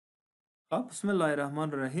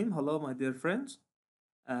Bismillahirrahmanirrahim. Hello, my dear friends.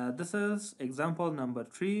 This is example number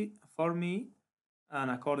 3 for me, and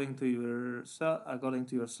according to your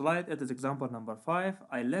slide, it is example number 5.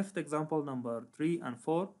 I left example number 3 and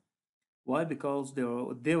 4. Why? Because they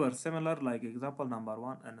were similar, like example number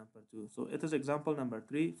 1 and number 2. So it is example number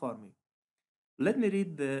 3 for me. Let me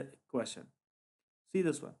read the question. See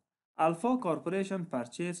this one. Alpha Corporation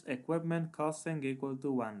purchased equipment costing equal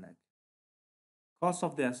to 1 lakh. Cost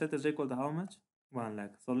of the asset is equal to how much? 1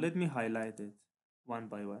 lakh. So let me highlight it one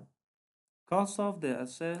by one. Cost of the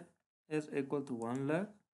asset is equal to 1 lakh.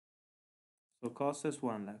 So cost is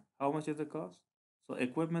 1 lakh. How much is the cost? So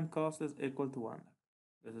equipment cost is equal to 1 lakh.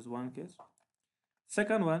 This is one case.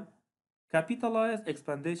 Second one, capitalized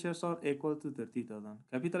expenditures are equal to 30,000.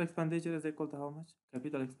 Capital expenditure is equal to how much?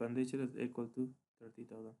 Capital expenditure is equal to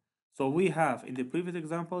 30,000. So we have, in the previous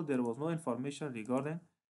example, there was no information regarding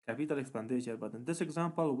capital expenditure, but in this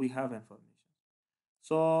example, we have information.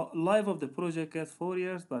 So life of the project is 4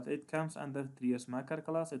 years, but it comes under 3 years Makar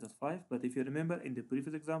class. It is 5. But if you remember in the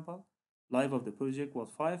previous example, life of the project was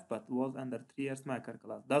 5, but was under 3 years Makar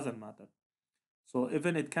class. Doesn't matter. So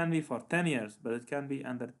even it can be for 10 years, but it can be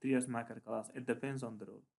under 3 years Makar class. It depends on the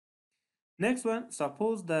rule. Next one,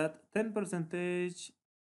 suppose that 10 percentage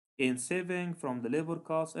in saving from the labor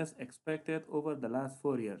cost is expected over the last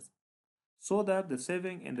 4 years. So that the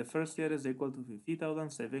saving in the first year is equal to 50,000,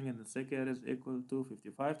 saving in the second year is equal to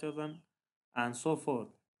 55,000, and so forth.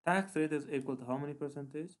 Tax rate is equal to how many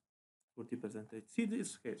percentage? 40 percentage. See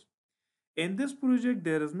this case. In this project,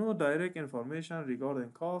 there is no direct information regarding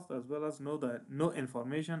cost as well as no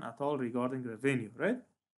information at all regarding revenue, right?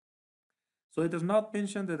 So it is not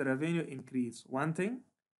mentioned that the revenue increase. One thing.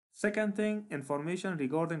 Second thing, information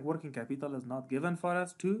regarding working capital is not given for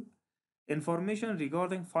us. Two, information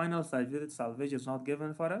regarding final salvage is not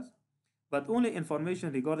given for us, but only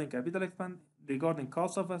information regarding regarding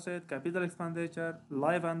cost of asset, capital expenditure,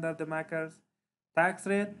 life under the makers, tax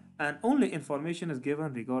rate, and only information is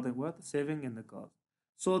given regarding what? Saving in the cost.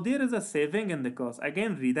 So there is a saving in the cost,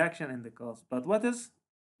 again reduction in the cost. But what is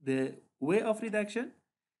the way of reduction?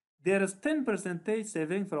 There is 10 percentage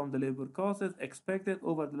saving from the labor cost is expected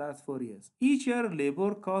over the last 4 years. Each year,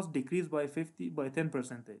 labor cost decreased by 10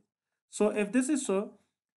 percentage. So if this is so,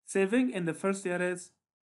 saving in the first year is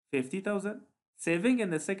 50,000. Saving in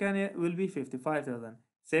the second year will be 55,000.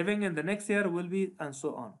 Saving in the next year will be, and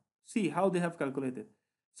so on. See how they have calculated.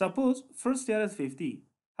 Suppose first year is 50.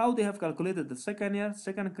 How they have calculated the second year?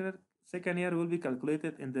 Second year will be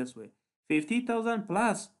calculated in this way: 50,000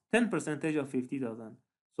 plus 10 percentage of 50,000.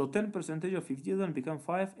 So 10 percentage of 50,000 become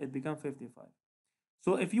 5, it becomes 55.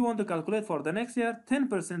 So if you want to calculate for the next year, 10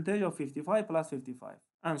 percentage of 55 plus 55,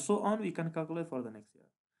 and so on, we can calculate for the next year.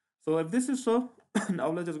 So if this is so, now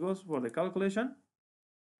let us go for the calculation.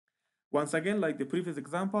 Once again, like the previous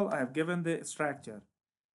example, I have given the structure: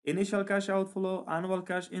 initial cash outflow, annual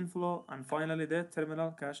cash inflow, and finally the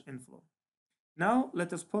terminal cash inflow. Now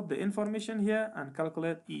let us put the information here and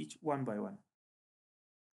calculate each one by one.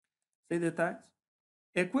 See the tax.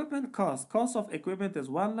 Equipment cost of equipment is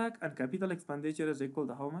 1 lakh and capital expenditure is equal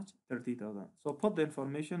to how much? 30,000. So put the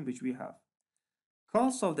information which we have.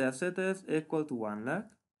 Cost of the asset is equal to 1 lakh.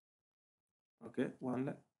 Okay, 1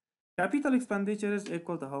 lakh. Capital expenditure is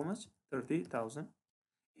equal to how much? 30,000.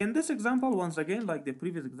 In this example, once again, like the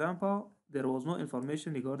previous example, there was no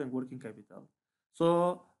information regarding working capital.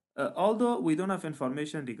 So although we don't have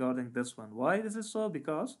information regarding this one, why this is so?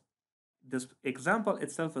 Because this example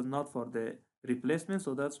itself is not for the replacement,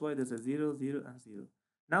 so that's why there's a 0, 0, and 0.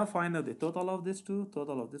 Now find out the total of these two.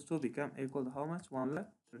 Total of these two become equal to how much?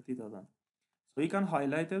 1,30,000. So you can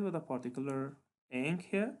highlight it with a particular ink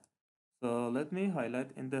here. So let me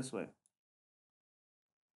highlight in this way.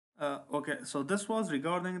 Okay, so this was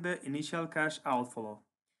regarding the initial cash outflow.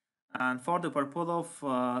 And for the purpose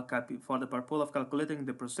of calculating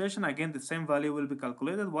depreciation, again the same value will be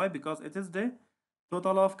calculated. Why? Because it is the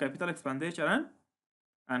total of capital expenditure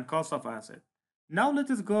and cost of asset. Now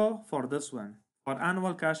let us go for this one, for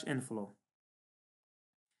annual cash inflow.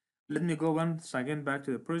 Let me go once again back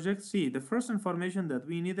to the project. See, the first information that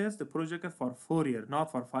we need is the project is for 4 years,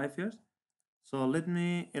 not for 5 years. So let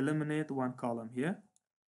me eliminate one column here.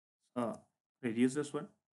 So reduce this one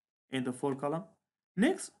into 4 column.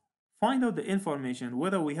 Next, find out the information,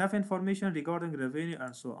 whether we have information regarding revenue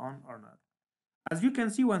and so on or not. As you can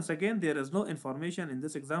see, once again, there is no information in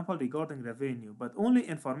this example regarding revenue, but only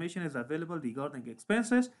information is available regarding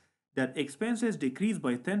expenses, that expenses decrease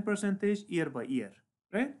by 10 percentage year by year,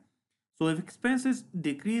 right? So if expenses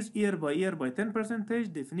decrease year by year by 10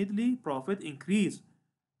 percentage, definitely profit increase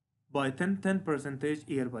by 10 percentage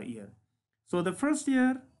year by year. So the first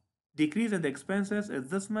year, decrease in the expenses is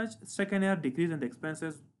this much. Second year, decrease in the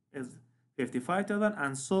expenses is 55,000,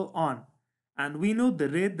 and so on. And we know the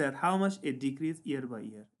rate, that how much it decreased year by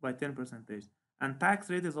year by 10%. And tax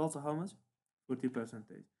rate is also how much? 40%.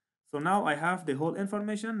 So now I have the whole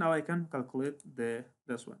information. Now I can calculate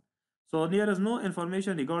this one. So there is no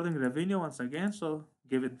information regarding revenue once again. So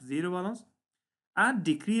give it zero balance. And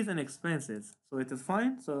decrease in expenses. So it is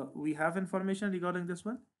fine. So we have information regarding this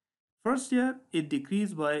one. First year, it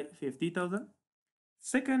decreased by 50,000.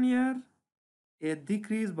 Second year, it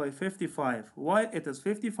decreased by 55. Why it is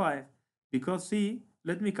 55? Because see,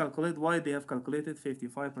 let me calculate why they have calculated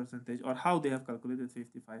 55%, or how they have calculated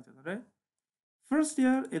 55,000, right? First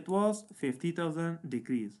year, it was 50,000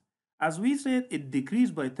 decrease. As we said, it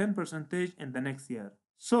decreased by 10% in the next year.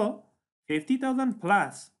 So 50,000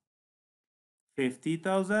 plus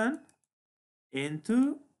 50,000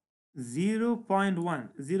 into 0.1.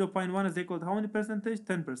 0.1 is equal to how many percentage?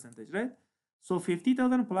 10%, right? So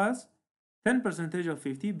 50,000 plus 10% of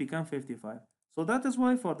 50 become 55. So that is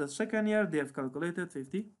why for the second year they have calculated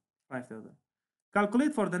 55,000.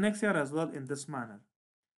 Calculate for the next year as well in this manner.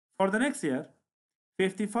 For the next year,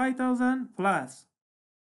 55,000 plus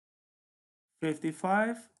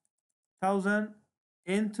 55,000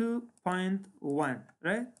 into 0.1,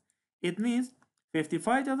 right? It means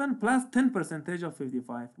 55,000 plus 10% of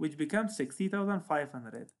 55, which becomes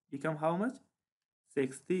 60,500. Become how much?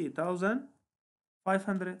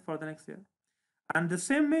 60,500 for the next year. And the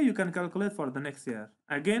same way you can calculate for the next year.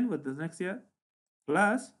 Again with the next year,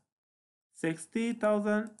 plus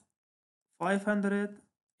 60,500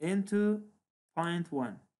 into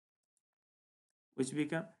 0.1, which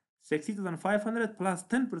become 60,500 plus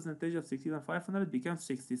 10% of 60,500 becomes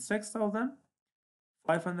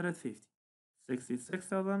 66,550.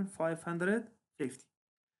 66,550.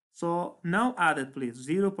 So now add it, please.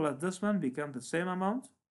 0 plus this one become the same amount.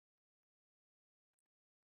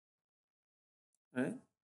 Right?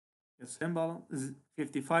 The same balance.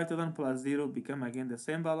 55,000 plus 0 become again the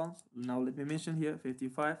same balance. Now let me mention here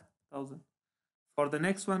 55,000. For the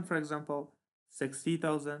next one, for example,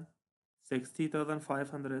 60,000,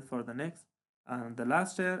 60,500 for the next. And the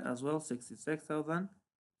last year as well,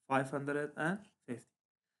 66,550.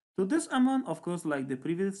 To this amount, of course, like the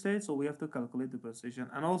previous stage, so we have to calculate depreciation.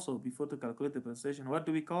 And also, before to calculate depreciation, what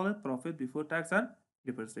do we call it? Profit before tax and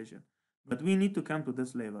depreciation. But we need to come to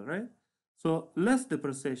this level, right? So less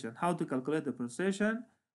depreciation. How to calculate depreciation?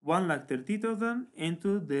 1,30,000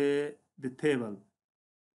 into the table.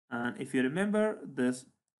 And if you remember, this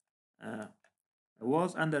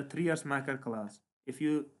was under 3 years maker class. If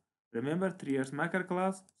you remember 3 years maker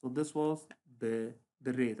class, so this was the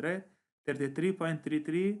rate, right?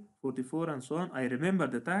 33.33, 44, and so on. I remember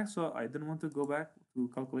the tax, so I didn't want to go back to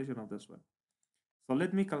calculation of this one. So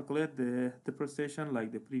let me calculate the depreciation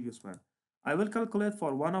like the previous one. I will calculate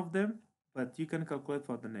for one of them, but you can calculate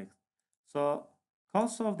for the next. So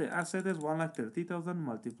cost of the asset is 1,30,000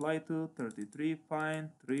 multiplied to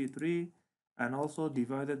 33.33 and also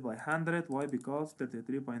divided by 100. Why? Because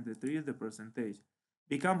 33.33 is the percentage.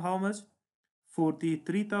 Become how much?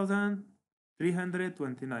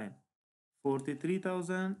 43,329.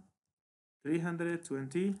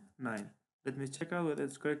 43,329. Let me check out whether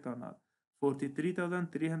it's correct or not.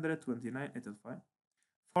 43,329, it is fine.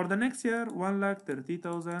 For the next year,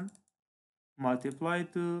 1,30,000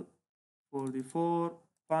 multiplied to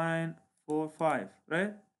 44.45,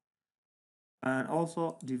 right? And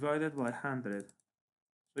also divided by 100.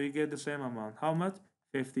 So you get the same amount. How much?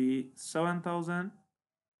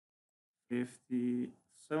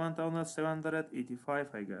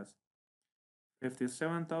 57,785, I guess.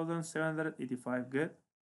 57,785, good.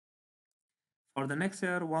 For the next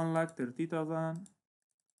year, 1,30,000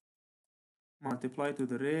 multiplied to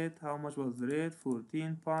the rate. How much was the rate?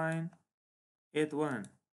 14.81.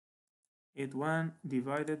 81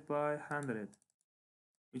 divided by 100,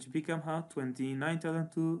 which become how?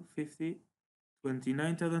 29,250.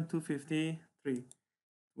 29,253.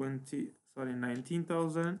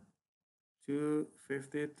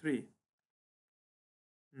 19,253.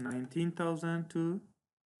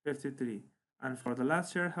 19,253. And for the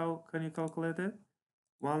last year, how can you calculate it?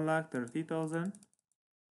 1,30,000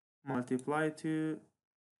 multiplied to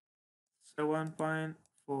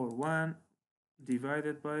 7.41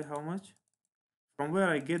 divided by how much? From where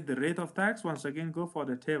I get the rate of tax, once again go for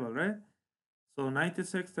the table, right? So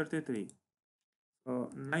 96.33. So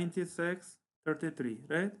 96.33,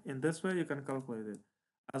 right? In this way you can calculate it.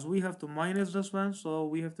 As we have to minus this one, so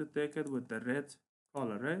we have to take it with the red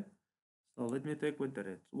color, right? So let me take with the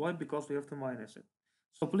red. Why? Because we have to minus it.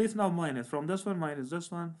 So please now minus from this one minus this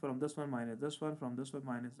one, from this one minus this one, from this one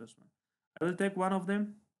minus this one. I will take one of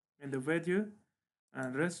them in the video,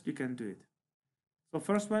 and rest you can do it. So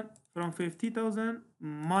first one, from 50,000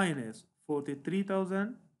 minus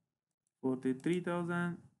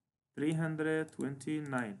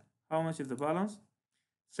 43,329. How much is the balance?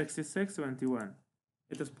 66.71.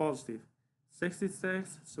 It is positive.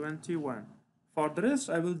 66.71. For the rest,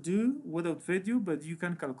 I will do without video, but you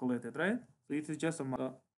can calculate it, right? So it is just a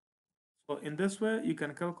matter. So in this way, you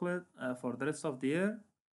can calculate for the rest of the year.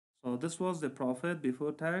 So this was the profit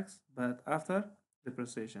before tax, but after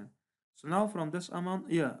depreciation. So now from this amount,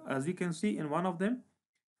 yeah, as you can see in one of them,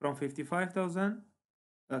 from 55,000,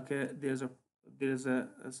 okay, there's a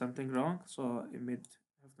something wrong, so I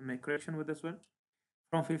have to make correction with this one.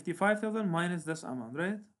 From 55,000 minus this amount,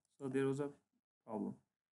 right? So there was a problem.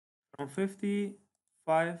 From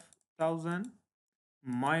 55,000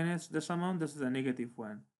 minus this amount, this is a negative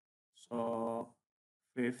one. So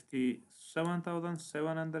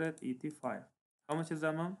 57,785. How much is the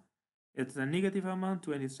amount? It's a negative amount,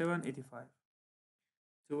 2785.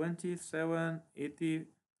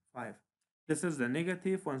 2785. This is the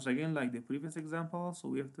negative, once again, like the previous example, so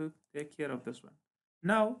we have to take care of this one.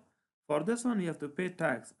 Now, for this one, we have to pay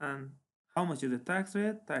tax. And how much is the tax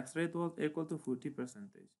rate? Tax rate was equal to 40%.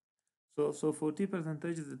 So 40%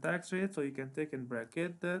 is the tax rate, so you can take in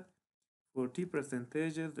bracket that 40%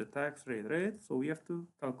 is the tax rate, right? So we have to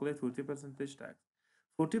calculate 40% tax.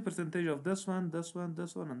 40% of this one, this one,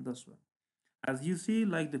 this one, and this one. As you see,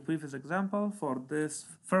 like the previous example, for this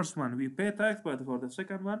first one, we pay tax, but for the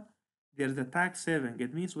second one, there's a tax saving.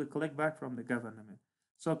 It means we collect back from the government.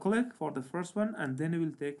 So collect for the first one, and then we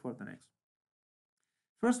will take for the next.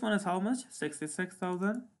 First one is how much?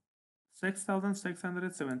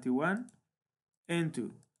 6,671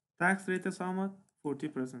 into tax rate is how much?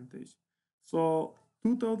 40%. So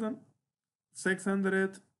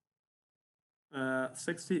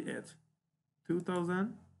 2,668.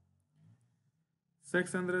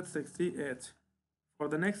 2,668 for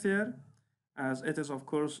the next year, as it is of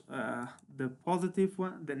course the positive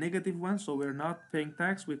one, the negative one, so we're not paying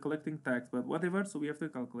tax, we're collecting tax, but whatever, so we have to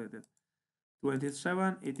calculate it.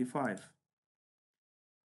 2785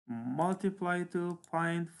 multiply to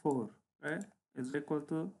 0.4, right, is equal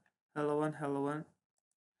to hello 1 hello 1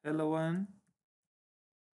 hello 1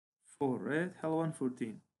 4, right, hello 1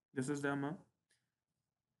 14. This is the amount.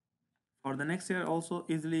 For the next year also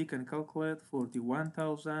easily you can calculate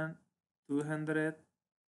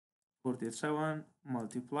 41,247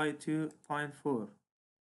 multiplied to 0.4.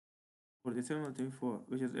 47 multiplied 4,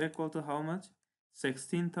 which is equal to how much?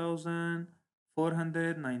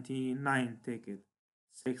 16,499. Take it.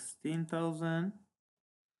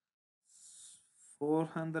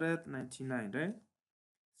 16,499, right?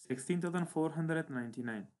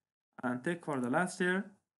 16,499. And take for the last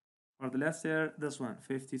year. For the last year, this one,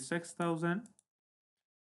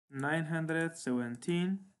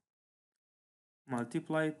 56,917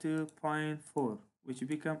 multiplied to 0.4, which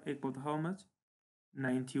become equal to how much?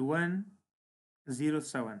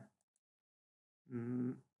 9107.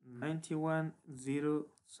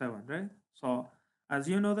 9107, right? So as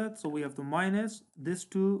you know that, so we have to minus, this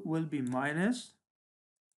two will be minus,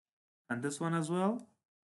 and this one as well,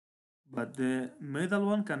 but the middle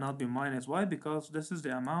one cannot be minus. Why? Because this is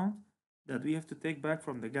the amount that we have to take back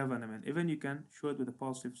from the government. Even you can show it with a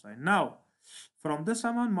positive sign. Now, from this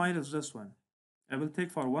amount minus this one, I will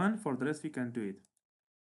take for one, for the rest we can do it.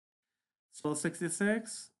 So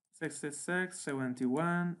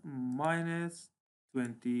 71 minus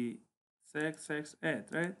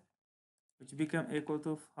 2668, right? Which become equal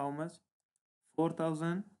to how much?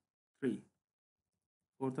 4,003.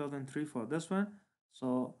 4,003 for this one.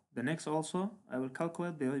 So the next also, I will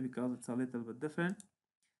calculate there because it's a little bit different.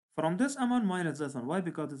 From this amount minus this one. Why?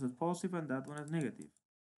 Because this is positive and that one is negative.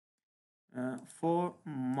 4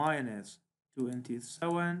 minus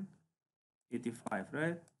 2785,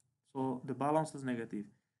 right? So the balance is negative.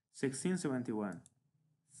 1671.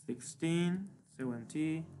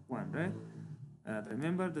 1671, right?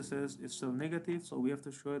 Remember, this is it's still negative, so we have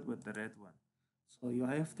to show it with the red one. So you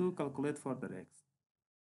have to calculate for the x.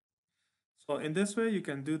 So in this way, you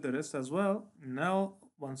can do the rest as well. Now,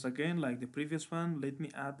 once again, like the previous one, let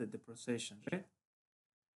me add the depreciation, right?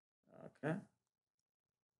 Okay.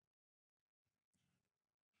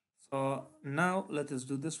 So now let us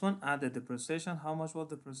do this one, add the depreciation. How much was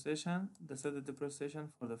depreciation? This is the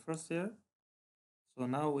depreciation for the first year. So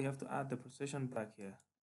now we have to add depreciation back here.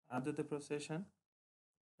 Add the depreciation.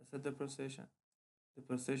 This is depreciation.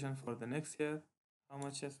 Depreciation for the next year. How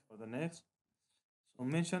much is for the next? So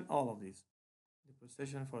mention all of these.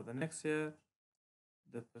 Depreciation for the next year.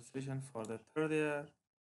 Depreciation for the third year.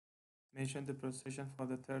 Mention depreciation for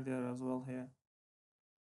the third year as well here.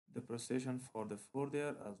 depreciation for the 4th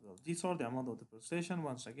year as well. These are the amount of depreciation.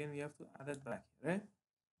 Once again, we have to add it back here, right?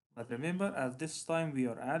 But remember, at this time we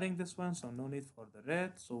are adding this one, so no need for the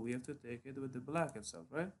red, so we have to take it with the black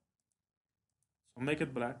itself, right? So make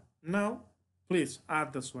it black. Now, please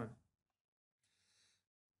add this one.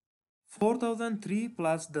 4,003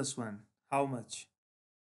 plus this one, how much?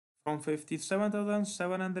 From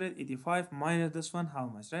 57,785 minus this one, how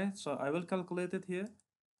much, right? So I will calculate it here.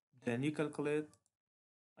 Then you calculate.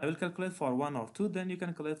 I will calculate for 1 or 2, then you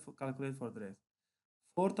can calculate for the rest.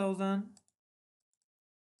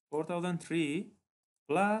 4,003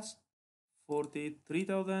 plus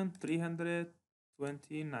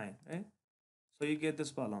 43,329, right? So you get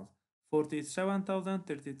this balance.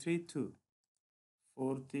 47,033.2.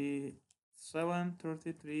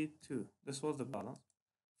 47,33.2. This was the balance.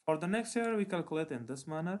 For the next year, we calculate in this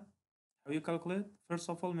manner. How you calculate? First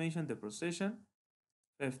of all, mention depreciation.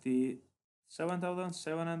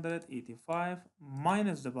 57,785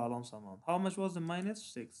 minus the balance amount. How much was the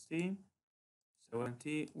minus?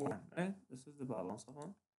 1671, right? This is the balance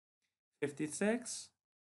amount.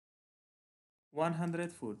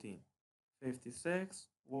 56,114.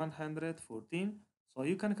 56,114. So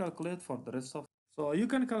you can calculate for the rest of. So you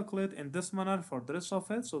can calculate in this manner for the rest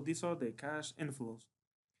of it. So these are the cash inflows.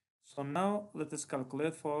 So now let us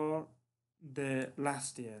calculate for the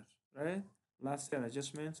last year, right? Last year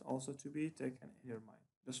adjustments also to be taken in your mind.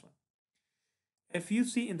 This one. If you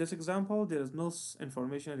see in this example, there is no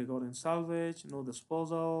information regarding salvage, no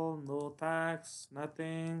disposal, no tax,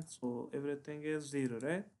 nothing. So everything is zero,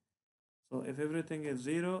 right? So if everything is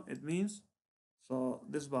zero, it means so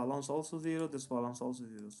this balance also zero, this balance also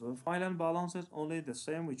zero. So the final balance is only the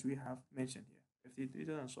same which we have mentioned here,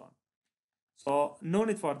 52 and so on. So no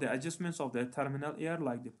need for the adjustments of the terminal year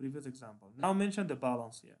like the previous example. Now mention the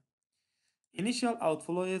balance here. Initial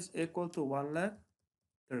outflow is equal to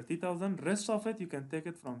 1,30,000. Rest of it you can take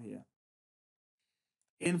it from here.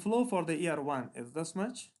 Inflow for the year 1 is this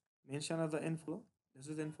much. Mention as the inflow. This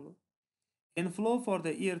is inflow. Inflow for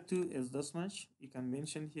the year 2 is this much. You can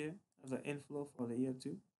mention here as the inflow for the year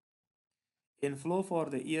 2. Inflow for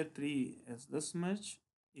the year 3 is this much.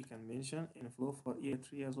 You can mention inflow for year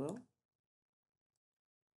 3 as well.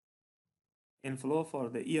 Inflow for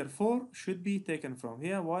the year 4 should be taken from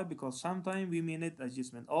here. Why? Because sometimes we may need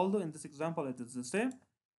adjustment. Although in this example it is the same,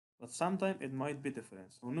 but sometimes it might be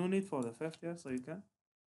different. So no need for the 5th year, so you can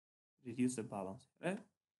reduce the balance, right?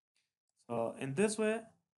 So in this way,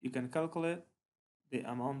 you can calculate the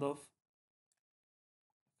amount of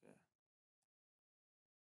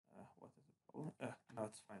what is the problem? No,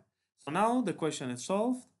 it's fine. So now the question is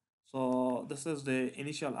solved. So this is the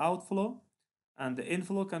initial outflow, and the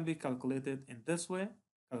inflow can be calculated in this way.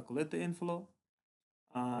 Calculate the inflow,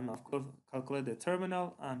 and of course calculate the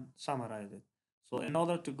terminal and summarize it. So in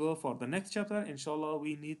order to go for the next chapter, inshallah,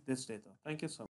 we need this data. Thank you so much.